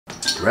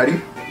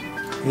Ready?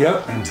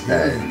 Yep.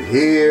 And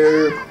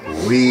here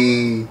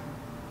we...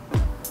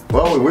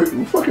 Well,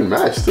 we fucking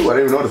matched too. I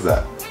didn't even notice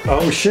that.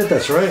 Oh shit,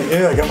 that's right.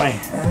 Yeah, I got my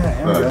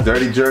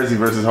dirty jersey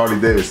versus Harley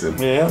Davidson.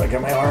 Yeah, I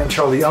got my orange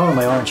Harley on,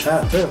 my orange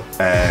hat too.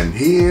 And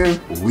here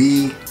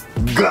we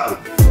go.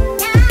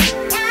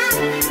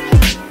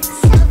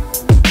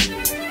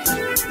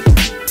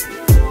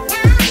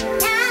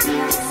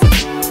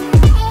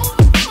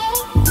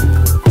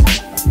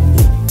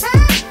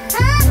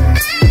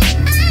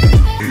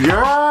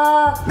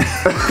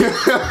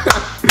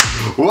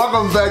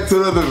 Welcome back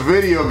to another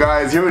video,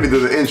 guys. You already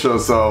did the intro,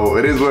 so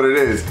it is what it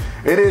is.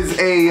 It is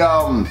a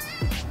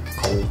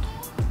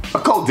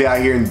cold day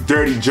out here in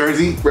Dirty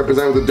Jersey,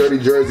 representing with the Dirty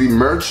Jersey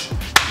merch.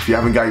 If you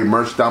haven't got your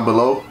merch, down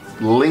below,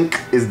 link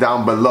is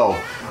down below.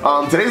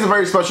 Today's a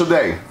very special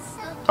day.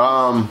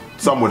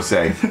 Some would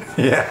say.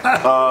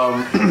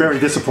 Yeah. Very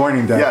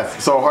disappointing day.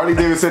 Yes. So Harley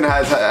Davidson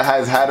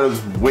has had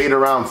us wait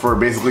around for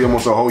basically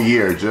almost a whole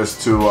year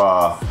just to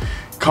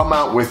come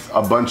out with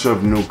a bunch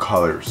of new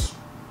colors.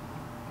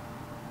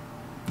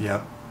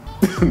 Yep.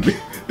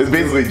 It's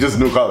basically just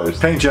new colors.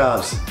 Paint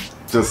jobs.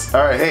 Just,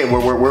 all right, hey,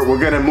 we're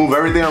gonna move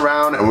everything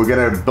around and we're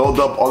gonna build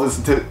up all this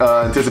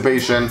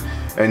anticipation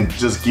and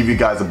just give you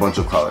guys a bunch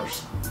of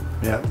colors.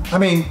 Yeah. I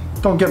mean,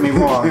 don't get me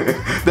wrong.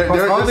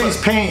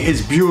 Harley's paint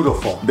is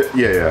beautiful.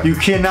 Yeah. You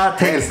cannot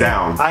take hands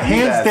down.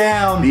 Hands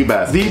down. The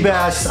best. The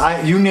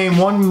best. You name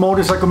one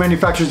motorcycle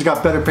manufacturer that's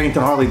got better paint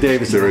than Harley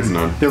Davidson. There is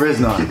none. There is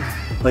none.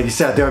 Like you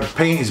said, their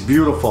paint is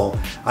beautiful.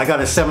 I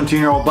got a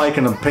 17-year-old bike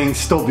and the paint's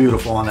still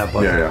beautiful on that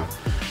bike. Yeah.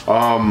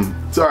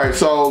 Sorry.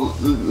 So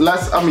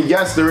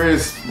yes, there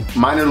is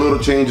minor little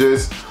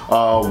changes.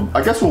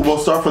 I guess we'll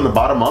start from the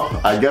bottom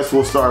up. I guess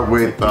we'll start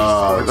with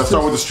let's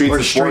start with the streets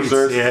and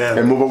Sportsters,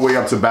 and move our way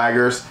up to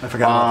baggers. I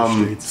forgot about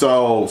the streets.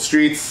 So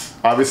streets,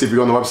 obviously, if you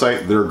go on the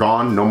website, they're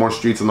gone. No more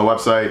streets on the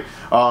website.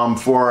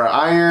 For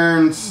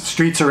irons,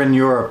 streets are in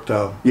Europe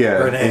though.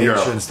 Yeah, or in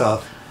Asia and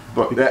stuff.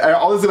 But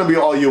all this is gonna be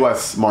all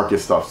U.S. market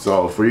stuff.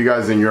 So for you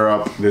guys in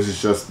Europe, this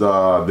is just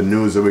the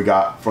news that we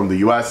got from the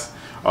U.S.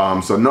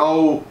 So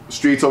no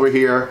streets over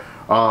here.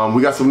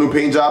 We got some new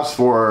paint jobs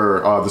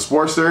for the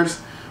Sportsters.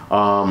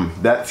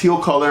 That teal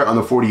color on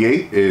the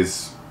 48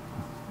 is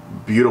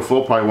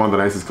beautiful. Probably one of the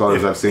nicest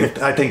colors I've seen.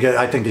 I think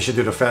they should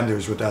do the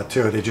fenders with that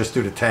too. They just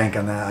do the tank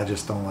on that. I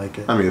just don't like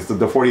it. I mean,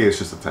 the 48 is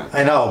just a tank.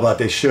 I know, but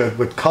they should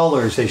with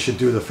colors. They should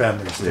do the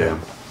fenders too. Yeah,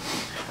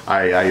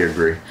 I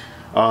agree.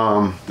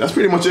 That's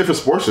pretty much it for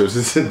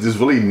Sportsters. There's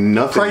really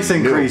nothing. Price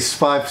increase,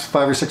 $500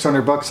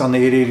 or $600 on the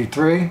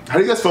 883. How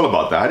do you guys feel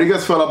about that? How do you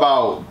guys feel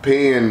about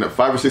paying $500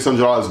 or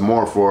 $600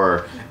 more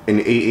for an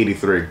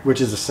 883?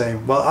 Which is the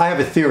same. Well, I have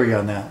a theory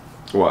on that.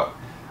 What?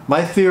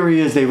 My theory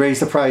is they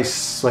raise the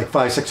price like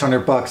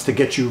 $500-600 to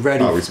get you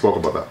ready. Oh, we spoke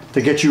about that.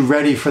 To get you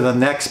ready for the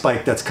next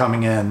bike that's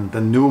coming in,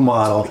 the new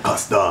model.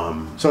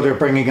 Custom. So they're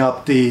bringing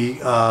up the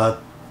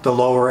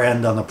lower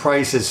end on the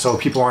prices, so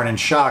people aren't in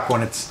shock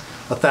when it's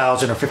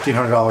 $1,000 or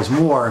 $1,500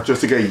 more.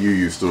 Just to get you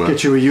used to it.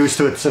 Get you used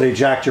to it, so they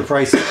jacked your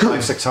price at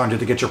 $500-600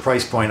 to get your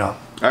price point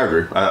up. I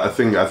agree. I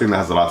think that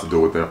has a lot to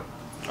do with it.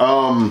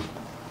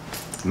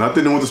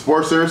 Nothing new with the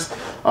Sportsters.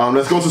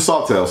 Let's go to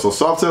Softails. So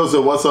Softails,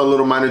 there was a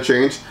little minor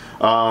change.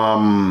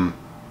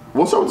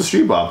 We'll start with the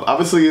Street Bob.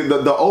 Obviously,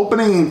 the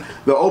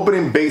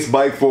opening base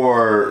bike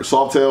for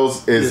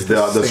Softails is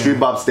the Street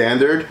Bob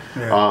Standard.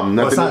 Yeah.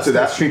 Nothing new to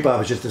that. Street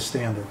Bob is just a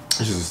standard. It's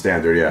just a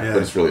standard, yeah.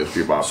 But it's really a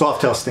Street Bob.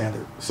 Softail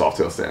Standard.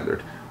 Softail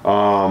Standard.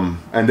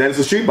 And then it's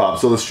the Street Bob.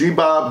 So the Street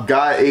Bob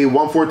got a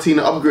 114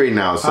 upgrade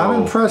now. So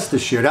I'm impressed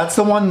this year. That's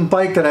the one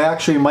bike that I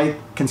actually might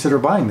consider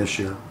buying this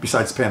year,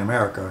 besides Pan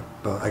America.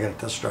 But I got to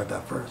test drive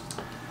that first.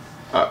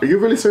 Are you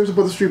really serious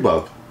about the Street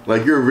Bob?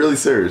 Like, you're really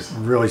serious?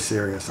 I'm really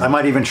serious. I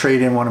might even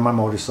trade in one of my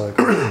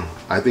motorcycles.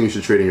 I think you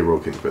should trade in your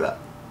Road King for that.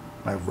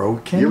 My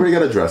Road King? You already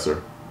got a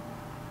dresser.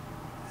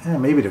 Yeah,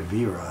 maybe the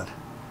V-Rod.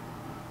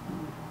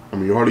 I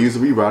mean, you already use the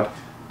V-Rod.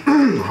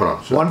 Hold on.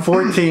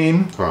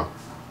 114.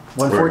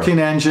 114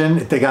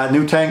 engine. They got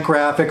new tank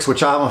graphics,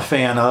 which I'm a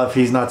fan of.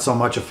 He's not so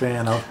much a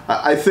fan of.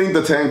 I think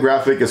the tank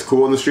graphic is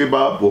cool in the Street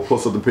Bob. We'll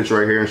post up the picture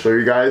right here and show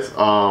you guys.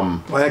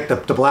 I like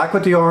the black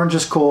with the orange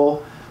is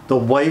cool. The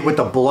white with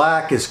the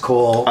black is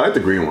cool. I like the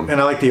green one. And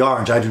I like the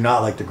orange. I do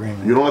not like the green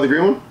one. You don't like the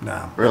green one?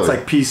 No. Really? It's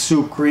like pea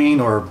soup green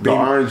or baby,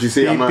 orange. You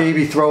see,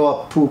 baby throw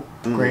up poop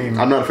green.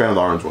 I'm not a fan of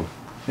the orange one.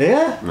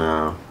 Yeah?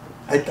 No.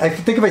 I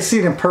think if I see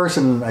it in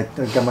person, I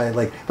think I might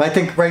like. But I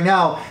think right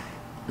now,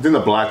 I think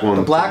the black one.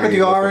 The black with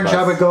the orange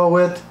I would go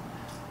with,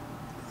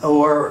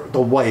 or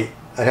the white.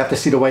 I'd have to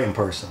see the white in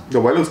person. The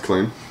white looks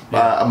clean.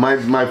 Yeah.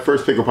 My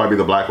first pick will probably be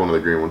the black one or the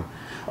green one.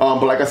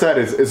 But like I said,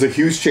 it's a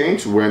huge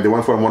change when they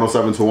went from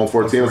 107 to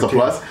 114. It's a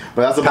plus,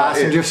 but that's about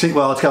passenger seat.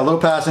 Well, it's got a little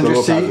passenger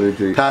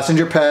seat,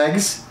 passenger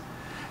pegs,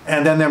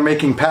 and then they're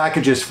making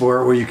packages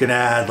for it where you can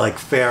add like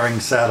fairing,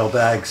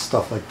 saddlebags,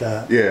 stuff like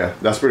that. Yeah,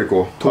 that's pretty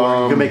cool.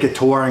 You can make it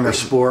touring or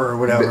sport or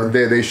whatever.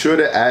 They should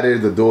have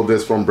added the dual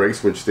disc front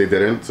brakes, which they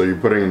didn't. So you're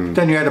putting.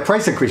 Then you had a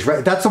price increase,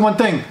 right? That's the one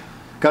thing.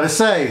 Got to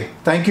say,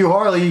 thank you,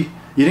 Harley.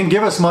 You didn't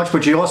give us much,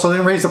 but you also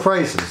didn't raise the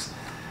prices.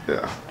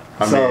 Yeah.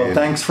 mean,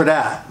 thanks for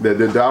that. I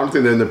don't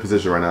think they're in the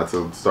position right now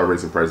to start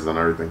raising prices on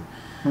everything.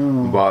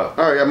 But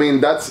all right, I mean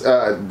that's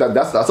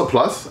a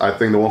plus. I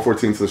think the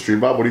 114 to the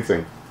Street Bob. What do you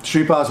think?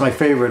 Street Bob's my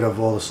favorite of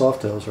all the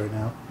Softails right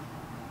now.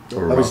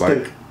 Over I was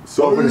thinking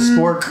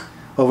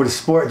over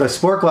the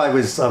Sport Glide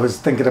I was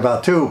thinking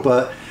about too.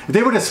 But if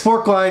they would have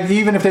Sport Glide,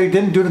 even if they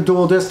didn't do the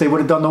dual disc, they would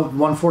have done the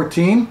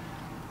 114.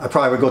 I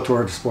probably would go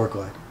toward the Sport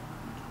Glide.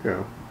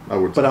 Yeah, I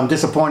would. But I'm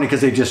disappointed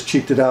because they just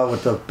cheaped it out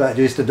with they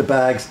just did the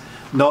bags.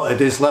 No, they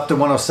just left the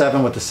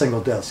 107 with the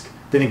single disc.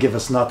 Didn't give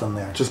us nothing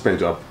there. Just paint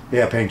job.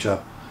 Yeah, paint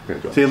job.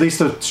 See, at least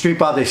the Street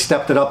Bob, they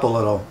stepped it up a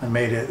little and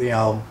made it,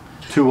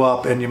 2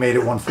 up, and you made it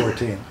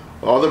 114.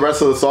 All the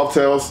rest of the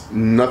Softails,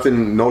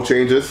 nothing, no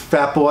changes.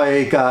 Fat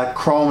Boy got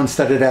chrome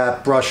instead of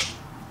that brushed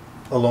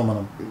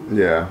aluminum.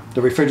 Yeah.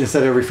 The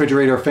instead of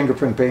refrigerator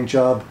fingerprint paint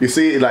job. You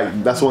see,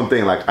 like that's one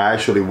thing. Like I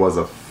actually was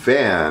a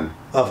fan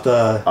of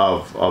the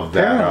of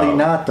that. Apparently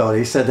not though.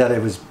 They said that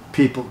it was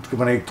people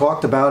when they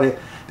talked about it.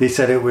 They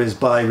said it was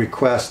by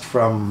request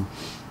from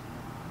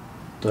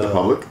the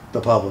public. The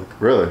public.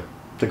 Really?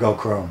 To go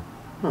chrome.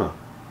 Huh.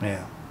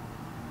 Yeah.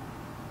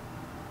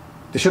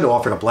 They should have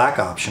offered a black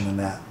option in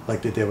that,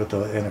 like they did with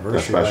the anniversary.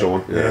 That special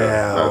one?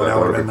 Yeah, that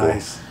would have been cool.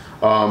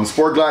 Nice.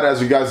 Sport Glide,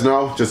 as you guys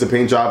know, just the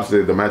paint jobs,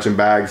 the matching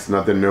bags,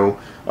 nothing new.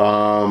 The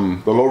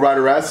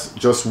Lowrider S,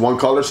 just one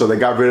color, so they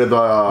got rid of the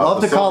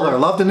Love the color.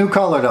 Love the new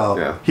color, though.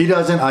 Yeah. He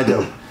doesn't, I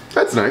do.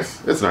 That's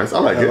nice. It's nice. I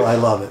like it. I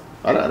love it.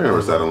 I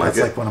never said I don't like it.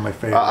 That's like one of my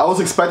favorites. I was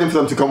expecting for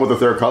them to come with a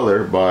third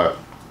color, but...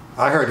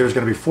 I heard there was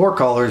going to be 4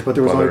 colors, but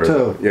there was only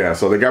 2. Yeah,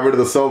 so they got rid of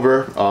the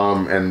silver,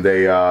 and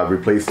they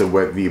replaced it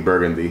with the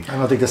burgundy. I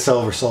don't think the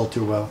silver sold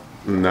too well.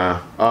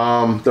 Nah.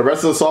 The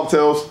rest of the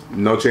Softails,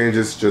 no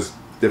changes, just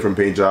different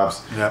paint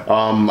jobs. Yeah.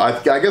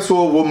 I guess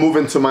we'll move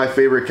into my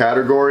favorite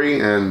category,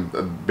 and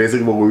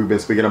basically what we've been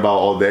speaking about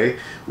all day,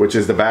 which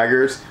is the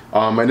baggers.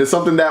 And it's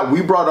something that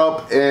we brought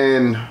up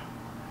in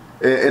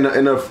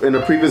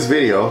a previous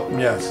video.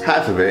 Yes.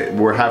 Half of it,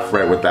 we're half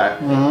right with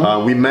that.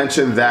 We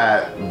mentioned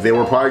that they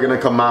were probably going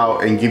to come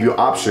out and give you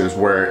options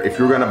where if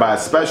you're going to buy a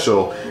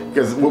special,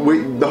 because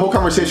the whole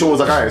conversation was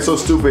like, all right, it's so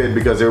stupid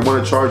because they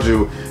want to charge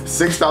you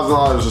 $6,000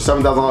 or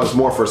 $7,000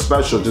 more for a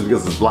special just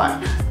because it's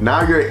black.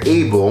 Now you're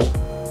able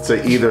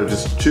to either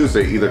just choose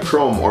it, either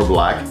chrome or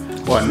black.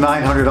 Well, it's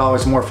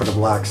 $900 more for the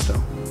black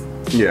still.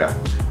 Yeah,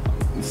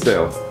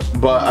 still.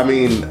 But I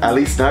mean, at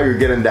least now you're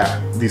getting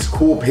these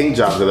cool paint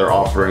jobs that they're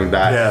offering.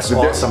 Yes,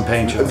 awesome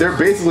paint jobs. They're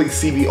basically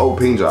CVO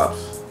paint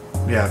jobs.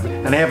 Yeah,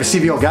 and they have a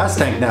CVO gas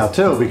tank now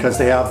too because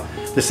they have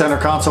the center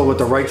console with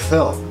the right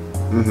fill.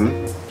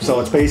 So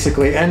it's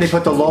basically, and they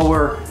put the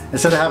lower,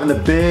 instead of having the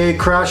big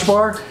crash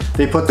bar,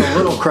 they put the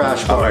little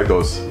crash bar. I like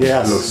those.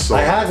 Yes,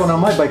 I had one on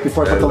my bike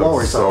before I put the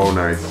lower. So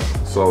nice,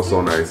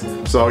 so nice.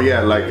 So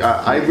yeah, like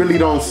I really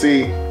don't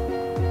see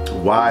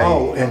why.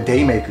 Oh, and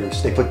day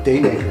makers. They put day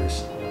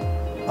makers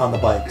on the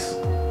bikes.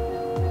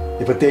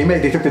 They took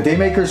the day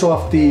makers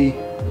off the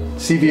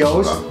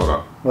CVOs. Hold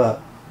on. What?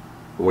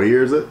 What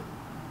year is it?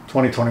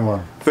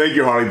 2021. Thank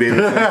you, Harley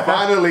Davidson.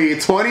 Finally,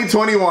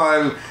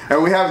 2021,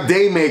 and we have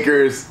day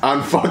makers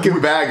on fucking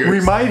baggers. We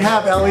might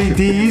have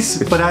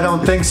LEDs, but I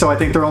don't think so. I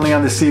think they're only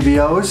on the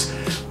CVOs.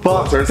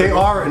 But they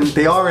are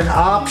an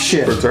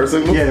option. For turn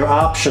signals? Yeah, they're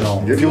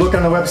optional. If you look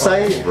on the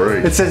website,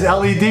 it says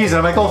LEDs, and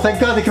I'm like, oh, thank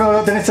God they came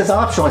out. Then it says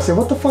optional. I say,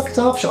 what the fuck is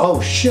optional? Oh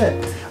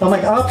shit! I'm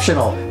like,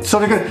 optional. So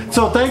they're good.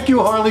 So thank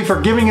you, Harley,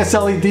 for giving us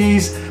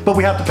LEDs, but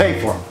we have to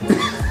pay for them.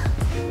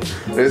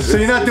 So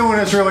you're not doing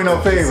us really no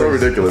favors. It's so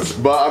ridiculous.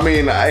 But I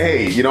mean,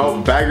 hey,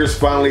 baggers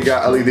finally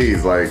got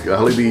LEDs. Like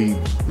LED.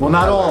 Well,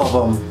 not all of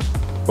them.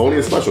 Only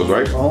the specials,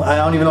 right? Well, I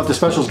don't even know if the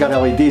specials got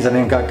LEDs. I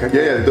didn't got.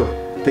 Yeah, they do.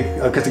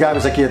 Because the guy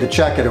was like, he had to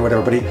check it or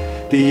whatever. But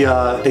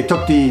they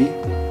took the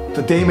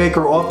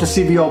Daymaker off the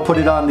CVO, put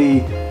it on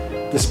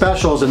the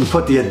specials, and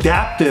put the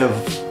adaptive,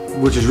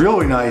 which is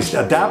really nice,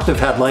 adaptive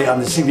headlight on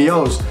the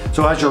CVOs.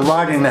 So as you're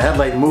riding, the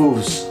headlight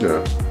moves.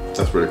 Yeah,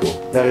 that's pretty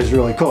cool. That is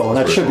really cool, and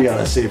that should be on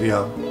a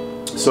CVO.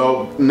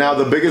 So now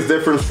the biggest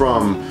difference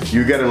from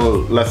you getting,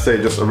 let's say,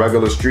 just a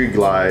regular street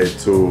glide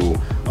to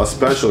a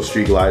special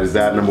street glide is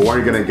that number one,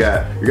 you're gonna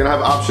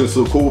have options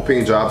to cool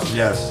paint jobs.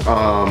 Yes.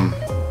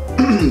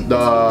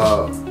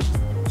 The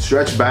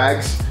stretch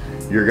bags,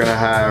 you're gonna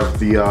have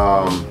the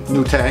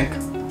new tank,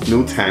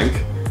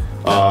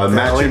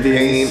 matching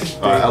paint,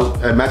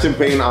 matching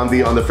paint on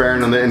the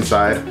fairing on the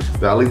inside,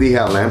 the LED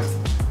headlamp,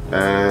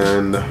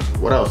 and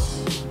what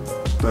else?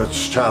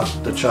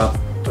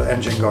 The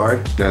engine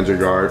guard. The engine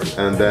guard,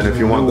 and then if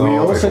you want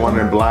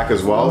in black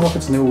as well. I don't know if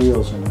it's new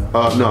wheels or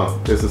not. No,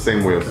 it's the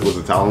same wheels. Was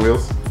it Talon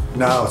wheels?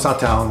 No, it's not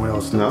Talon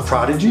wheels. No.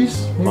 Prodigies?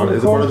 Is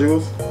it Prodigy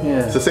wheels?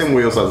 Yeah. It's the same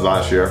wheels as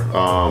last year,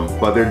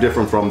 but they're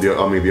different from the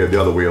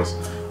other wheels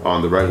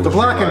on the regular. The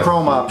black and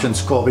chrome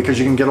option's cool because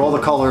you can get all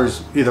the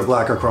colors, either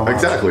black or chrome.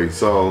 Exactly.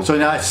 So you're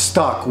not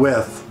stuck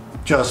with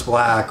just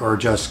black or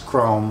just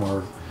chrome,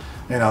 or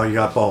you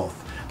got both.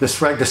 The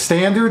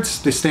standard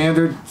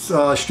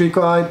street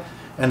glide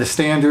and the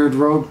standard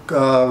road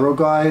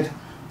glide,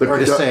 or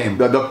the same?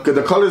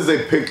 The colors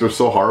they picked were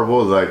so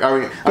horrible. Like I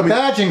mean,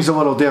 badging's a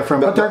little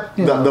different, but they're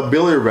the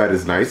Billy red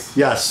is nice.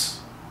 Yes.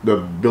 The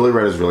Billy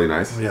red is really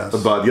nice. Yes.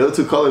 But the other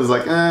two colors,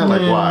 like,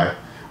 like why?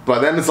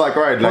 But then it's like,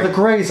 all right, like the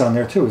gray's on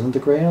there too. Isn't the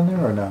gray on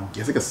there or no?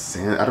 It's like a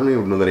sand. I don't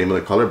even know the name of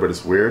the color, but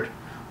it's weird.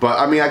 But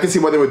I mean, I can see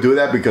why they would do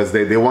that because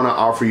they want to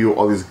offer you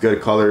all these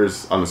good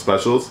colors on the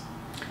specials.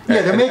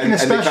 Yeah, they're making the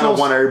specials. And they kind of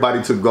want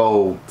everybody to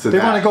go to. They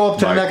want to go up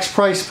to the next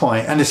price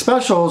point, and the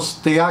specials,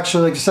 they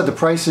actually, like you said, the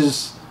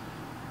prices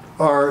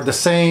are the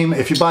same.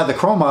 If you buy the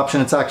chrome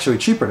option, it's actually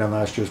cheaper than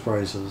last year's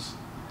prices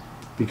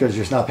because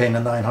you're not paying the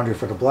 $900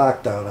 for the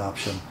blacked out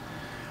option.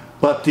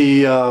 But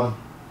the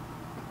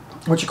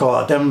what you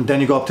call it? Then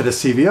you go up to the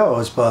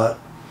CVOs, but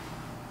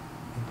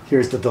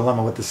here's the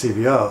dilemma with the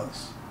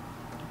CVOs.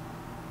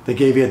 They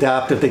gave you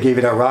adaptive. They gave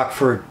you that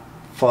Rockford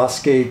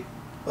Fosgate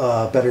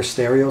better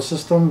stereo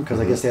system because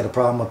I guess they had a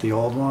problem with the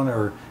old one,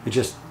 or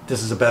this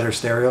is a better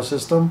stereo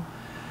system.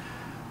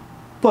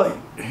 But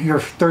you're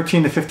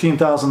 $13,000 to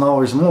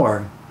 $15,000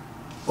 more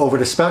over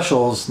the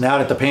specials now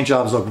that the paint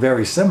jobs look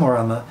very similar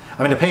on the.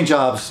 I mean, the paint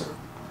jobs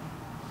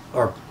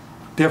are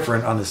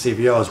different on the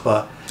CVOs,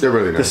 but they're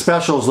really nice. The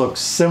specials look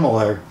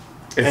similar.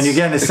 And you're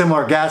getting a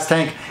similar gas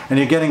tank, and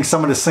you're getting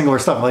some of the similar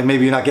stuff. Like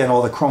maybe you're not getting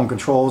all the chrome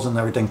controls and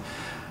everything.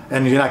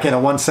 And you're not getting a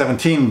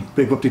 117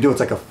 big whoop-de-doo. It's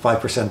like a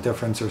 5%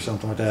 difference or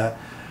something like that.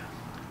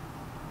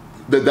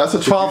 That's a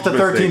 $12,000 to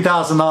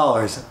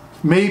 $13,000.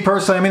 Me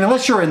personally, I mean,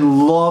 unless you're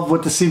in love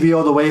with the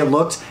CVO the way it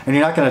looks, and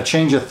you're not going to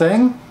change a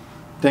thing,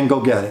 then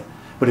go get it.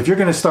 But if you're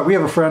going to start, we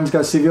have a friend who's got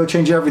a CVO,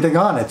 change everything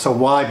on it. So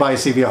why buy a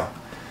CVO?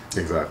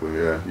 Exactly.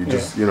 Yeah. You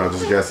just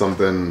just get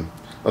something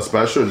a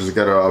special, just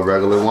get a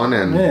regular one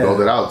and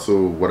build it out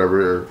to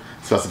whatever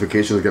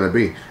specification is going to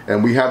be.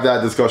 And we have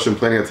that discussion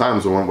plenty of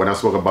times when I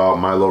spoke about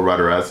my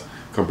lowrider S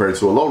compared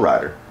to a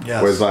lowrider.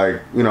 Yes. Where it's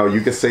like, you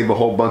could save a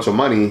whole bunch of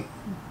money.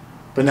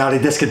 But now they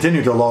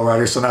discontinued the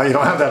lowrider, so now you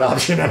don't have that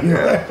option anymore.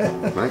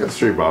 Yeah. I got the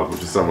Street Bob,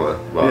 which is similar.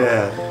 But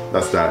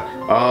that's that.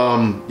 I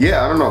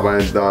don't know,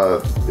 man.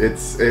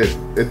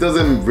 It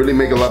doesn't really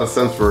make a lot of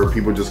sense for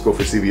people just go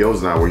for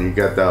CVOs now, when you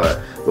get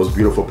those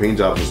beautiful paint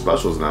jobs and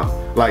specials now.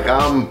 Like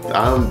I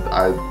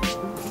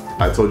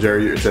told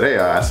Jerry today,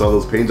 I saw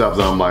those paint jobs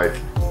and I'm like,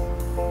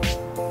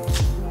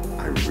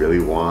 I really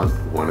want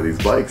one of these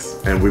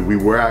bikes. And we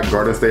were at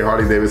Garden State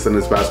Harley Davidson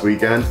this past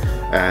weekend,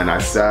 and I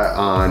sat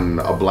on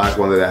a black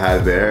one that I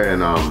had there,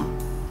 and I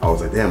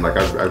was like, damn, like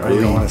I really.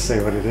 You don't want to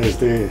say what it is,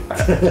 do you?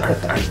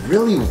 I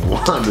really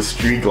want the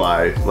Street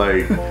Glide.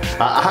 Like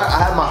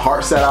I had my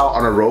heart set out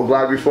on a Road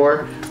Glide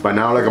before, but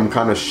now like I'm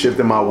kind of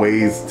shifting my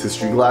ways to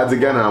Street Glides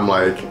again, and I'm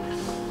like,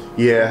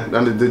 yeah,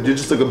 they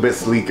just look a bit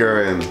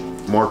sleeker and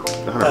more.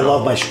 I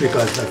love my Street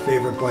Glide. It's my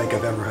favorite bike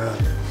I've ever had.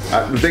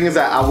 The thing is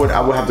that I would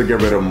have to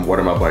get rid of one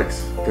of my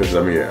bikes because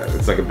I mean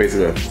it's like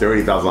basically a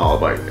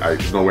 $30,000 bike.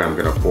 There's no way I'm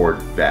gonna afford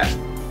that.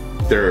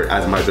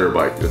 As my third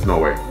bike, there's no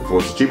way. If it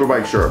was a cheaper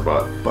bike, sure,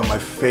 but my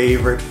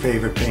favorite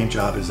paint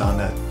job is on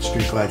that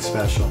Street Glide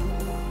Special.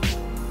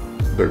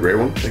 The gray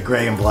one? The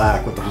gray and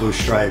black with the blue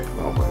stripe.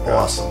 Oh my god!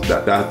 Awesome.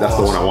 That's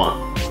awesome. The one I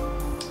want.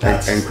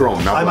 And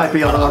chrome. Not I black. might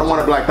be. I don't want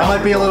a black. I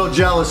might be a little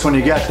jealous when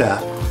you get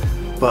that,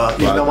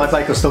 but even though my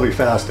bike will still be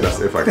faster.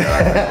 That's if I can.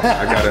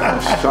 I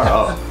gotta shut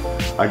up.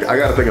 I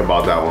gotta think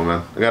about that one,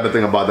 man. I gotta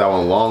think about that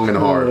one long and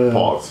hard.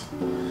 Pause.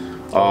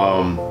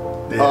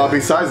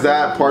 Besides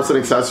that, parts and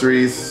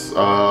accessories. We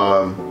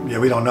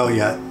don't know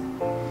yet.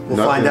 We'll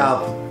find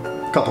out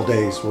a couple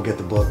days. We'll get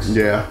the books.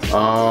 Yeah.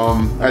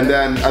 And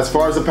then as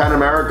far as the Pan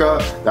America,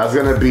 that's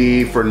gonna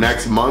be for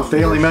next month.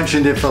 They only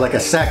mentioned it for like a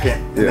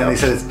second, and then they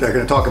said they're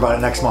gonna talk about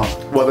it next month.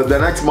 Well, the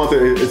next month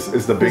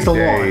is the big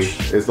day.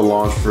 Launch. It's the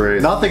launch for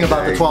it. Nothing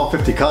about the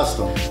 1250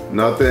 custom.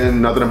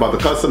 Nothing about the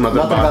custom. Nothing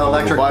about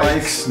electric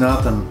bikes.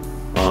 Nothing.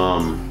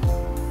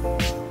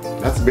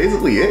 That's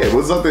basically it. It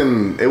was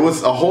nothing. It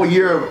was a whole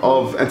year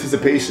of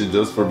anticipation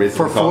just for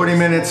basically 40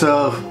 minutes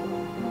of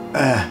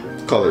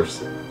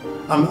colors.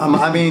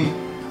 I mean,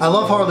 I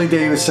love Harley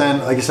Davidson.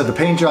 Like I said, the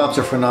paint jobs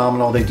are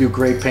phenomenal. They do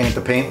great paint.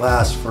 The paint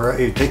lasts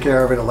forever. You take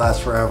care of it, it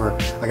lasts forever.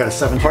 I got a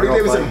 17-year-old Harley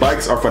Davidson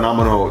bikes are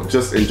phenomenal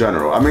just in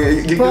general. I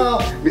mean,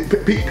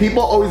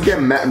 people always get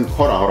mad.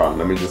 Hold on.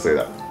 Let me just say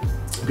that.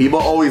 People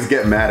always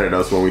get mad at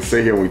us when we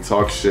sit here and we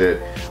talk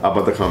shit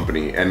about the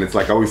company. And it's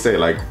like I always say,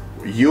 like,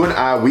 you and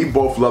I, we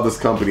both love this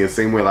company the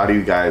same way a lot of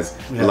you guys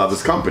love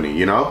this company,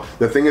 you know?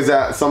 The thing is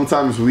that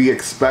sometimes we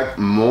expect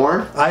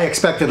more. I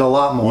expected a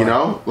lot more. You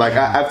know? Like,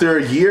 after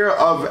a year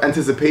of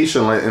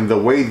anticipation, like, and the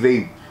way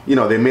they,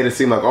 they made it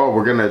seem like, oh,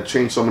 we're going to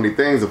change so many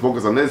things and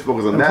focus on this,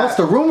 focus on that. Plus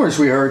the rumors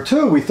we heard,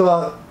 too. We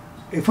thought,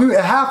 if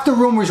half the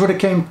rumors would have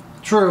came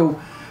true,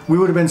 we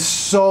would have been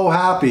so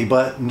happy,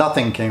 but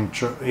nothing came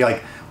true.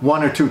 Like,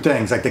 one or two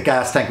things, like the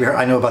gas tank.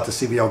 I knew about the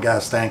CVO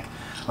gas tank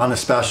on the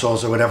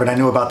specials or whatever, and I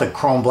knew about the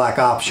chrome black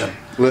option.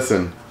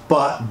 Listen,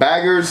 but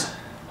baggers,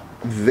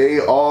 they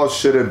all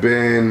should have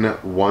been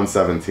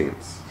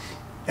 117s.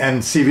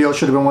 And CVO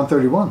should have been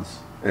 131s.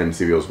 And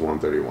CVO's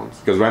 131s.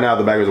 Because right now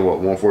the baggers are what,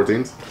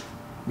 114s?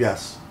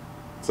 Yes.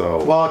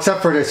 So. Well,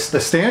 except for the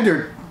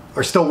standard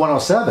are still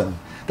 107.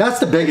 That's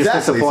the biggest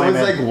disappointment.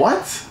 So it's like,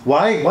 what?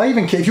 Why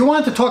even? If you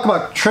wanted to talk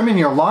about trimming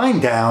your line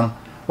down,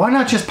 why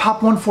not just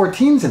pop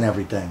 114s and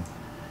everything?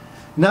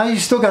 Now you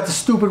still got the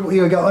stupid.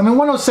 I mean,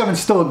 107 is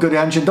still a good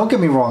engine. Don't get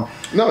me wrong.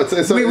 No,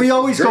 we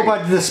always go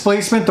by the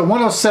displacement. The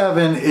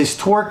 107 is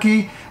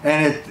torquey,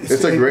 and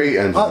it's a great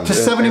engine. Up to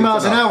 70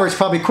 miles an hour is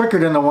probably quicker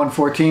than the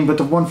 114, but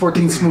the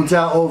 114 smooths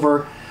out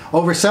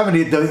over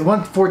 70. The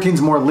 114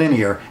 is more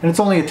linear, and it's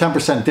only a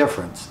 10%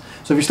 difference.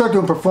 So if you start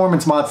doing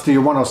performance mods to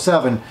your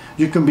 107,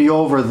 you can be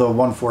over the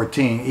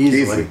 114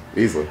 easily.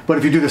 Easily. But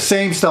if you do the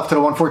same stuff to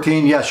the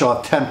 114, yes, you'll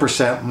have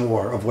 10%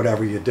 more of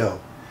whatever you do.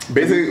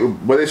 Basically,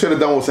 what they should have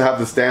done was to have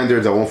the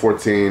standards at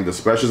 114, the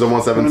specials at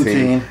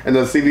 117, and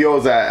the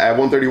CVOs at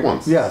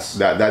 131s. Yes.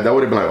 That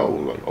would have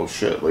been oh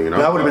shit, you know.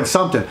 That would have been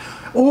something.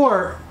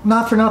 Or,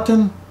 not for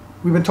nothing,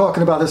 we've been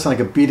talking about this and I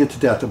could beat it to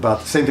death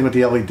about the same thing with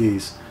the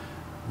LEDs.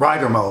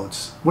 Rider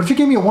modes. What if you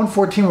gave me a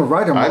 114 with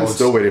rider modes? I'm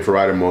still waiting for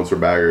rider modes for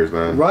baggers,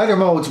 man. Rider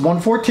modes,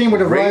 114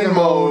 with a rider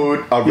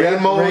mode. A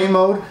rain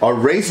mode. A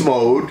race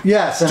mode.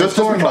 Yes, and just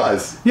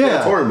because.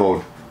 Yeah. A touring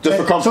mode. Just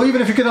for comfort. So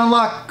even if you could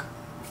unlock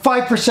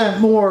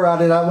 5% more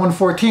out of that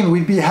 114,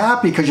 we'd be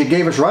happy because you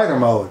gave us rider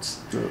modes.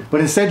 Yeah.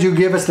 But instead you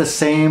give us the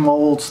same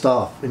old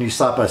stuff and you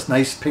slap a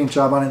nice paint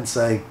job on it and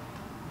say,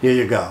 here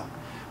you go.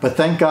 But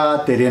thank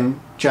God they didn't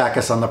jack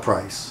us on the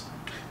price.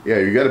 Yeah,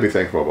 you got to be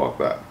thankful about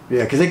that.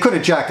 Yeah, because they could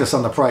have jacked us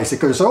on the price. They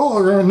could have said,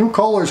 oh, new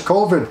colors,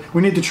 COVID.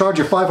 We need to charge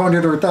you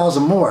 500 or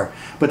 1,000 more.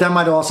 But that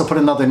might also put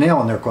another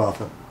nail in their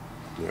coffin.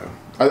 Yeah.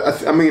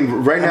 I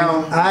mean, right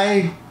now,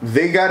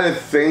 they got to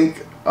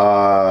think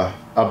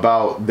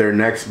about their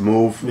next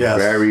move. Yes.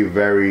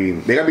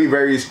 They got to be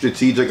very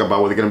strategic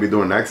about what they're going to be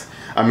doing next.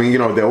 I mean, you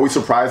know, they always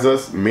surprise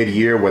us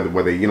mid-year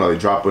where they, you know, they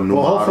drop a new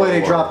model. Well, hopefully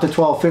they drop to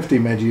 1250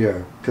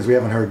 mid-year because we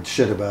haven't heard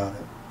shit about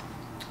it.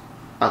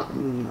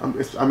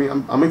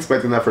 I'm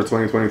expecting that for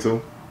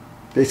 2022.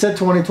 They said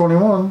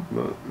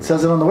 2021. It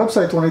says it on the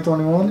website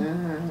 2021.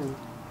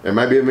 Yeah. It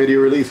might be a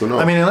mid-year release. Who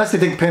knows? I mean, unless they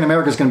think Pan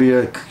America is going to be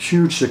a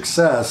huge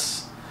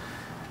success.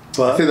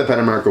 But I think the Pan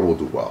America will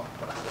do well.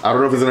 I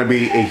don't know if it's going to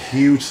be a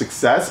huge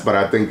success, but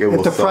I think it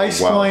will. If the price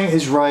point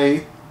is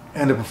right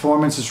and the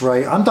performance is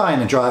right, I'm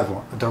dying to ride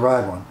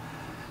one.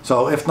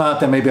 So if not,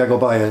 then maybe I go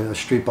buy a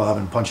street bob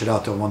and punch it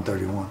out to a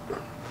 131.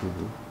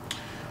 Mm-hmm.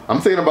 I'm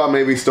thinking about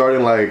maybe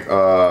starting like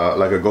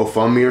a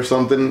GoFundMe or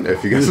something.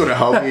 If you guys want to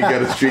help me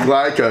get a street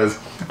glide, because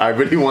I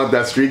really want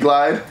that street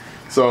glide.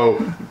 So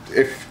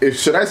if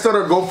should I start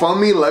a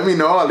GoFundMe? Let me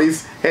know. At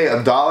least, hey,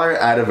 $1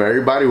 out of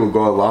everybody will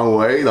go a long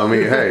way. I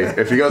mean, hey,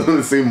 if you guys want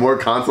to see more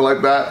content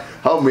like that,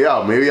 help me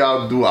out. Maybe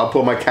I'll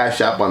put my Cash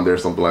App on there or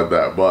something like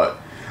that. But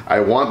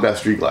I want that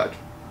street glide,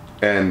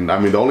 and I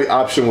mean the only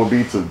option would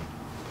be to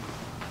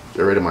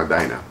get rid of my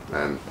Dyna.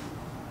 And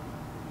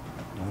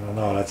I don't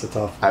know. That's a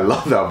tough one. I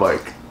love that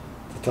bike.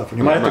 Tough one.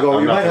 You might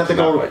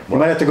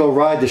have to go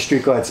ride the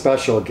Street Glide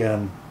Special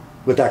again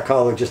with that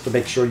color just to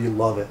make sure you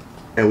love it.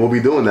 And we'll be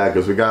doing that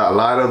because we got a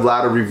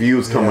lot of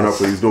reviews coming up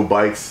for these new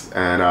bikes,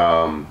 and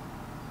I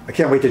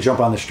can't wait to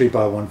jump on the Street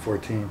by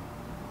 114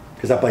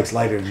 because that bike's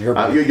lighter than your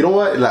bike. You know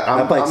what? Like,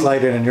 that bike's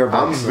lighter than your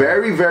bike. I'm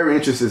very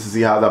interested to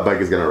see how that bike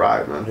is gonna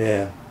ride, man.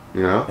 Yeah.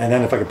 You know. And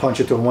then if I could punch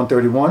it to a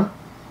 131.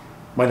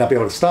 Might not be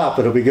able to stop,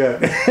 but it'll be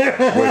good.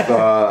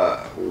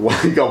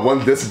 With you got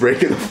one disc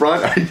brake in the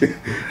front, I don't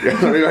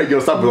even think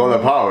you'll stop with all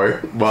that power.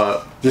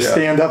 But just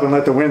stand up and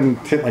let the wind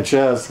hit my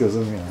chest, because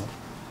you know.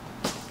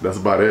 That's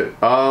about it.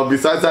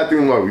 Besides that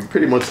thing, we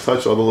pretty much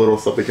touched all the little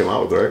stuff they came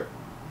out with, right?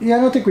 Yeah,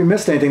 I don't think we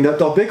missed anything.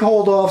 The big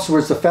hold-offs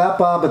was the Fat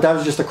Bob, but that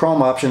was just a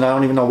chrome option. I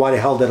don't even know why they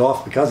held it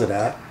off because of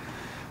that.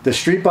 The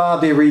Street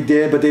Bob they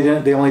redid, but they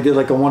didn't. They only did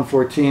like a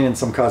 114 and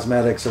some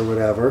cosmetics or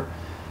whatever.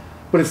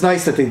 But it's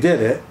nice that they did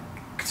it.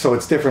 So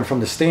it's different from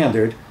the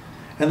standard.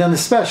 And then the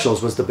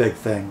specials was the big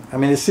thing. I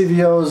mean, the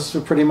CVOs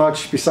were pretty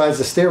much, besides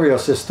the stereo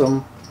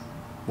system,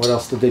 what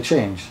else did they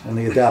change? And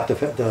the adaptive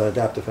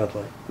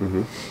headlight.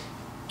 Mm-hmm.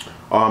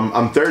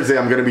 On Thursday,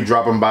 I'm going to be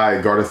dropping by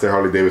Garden State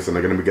Harley Davidson.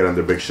 They're going to be getting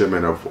their big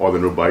shipment of all the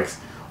new bikes.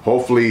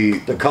 Hopefully...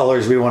 the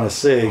colors we want to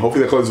see.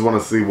 Hopefully the colors we want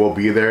to see will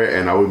be there,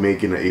 and I will be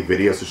making a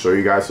video to show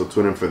you guys, so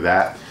tune in for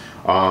that.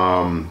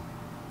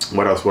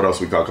 What else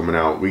we got coming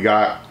out? We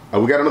got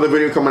another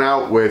video coming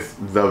out with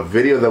the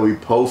video that we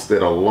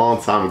posted a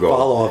long time ago.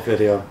 Follow-up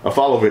video. A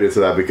follow-up video to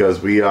that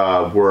because we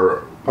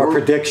were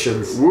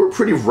predictions. We were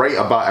pretty right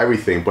about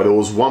everything, but it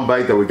was one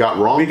bike that we got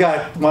wrong. We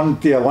got one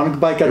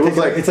bike got taken.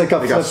 It's like a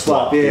flip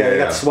flop. Yeah, it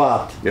got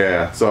swapped.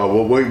 Yeah,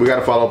 so we got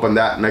to follow up on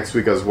that next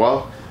week as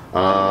well,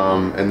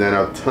 and then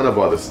a ton of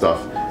other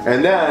stuff.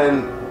 And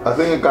then I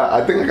think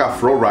I got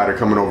Flow Rider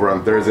coming over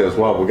on Thursday as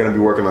well. We're gonna be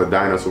working on the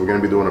Dyna, so we're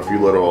gonna be doing a few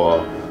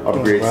little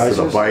upgrades to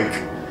the bike.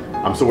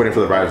 I'm still waiting for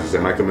the risers. They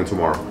might come in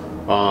tomorrow.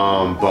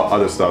 But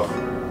other stuff.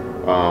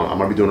 I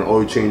might be doing an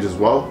oil change as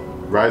well.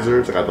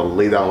 Risers. I got the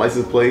lay down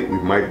license plate. We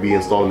might be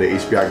installing the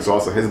HPI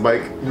exhaust on his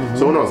bike. Mm-hmm.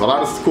 So who knows? A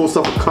lot of cool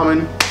stuff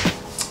coming.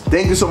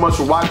 Thank you so much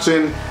for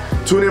watching.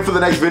 Tune in for the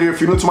next video if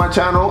you're new to my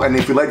channel, and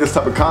if you like this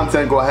type of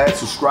content, go ahead,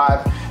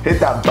 subscribe, hit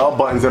that bell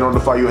button to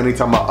notify you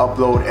anytime I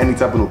upload any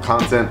type of new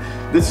content.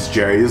 This is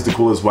Jerry, this is the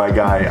coolest white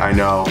guy I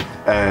know,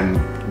 and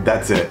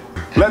that's it.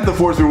 Let the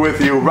force be with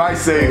you, ride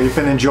safe.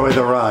 And enjoy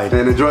the ride.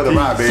 And enjoy the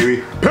ride,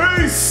 baby.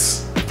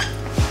 Peace!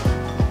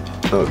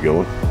 That was a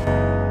good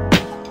one.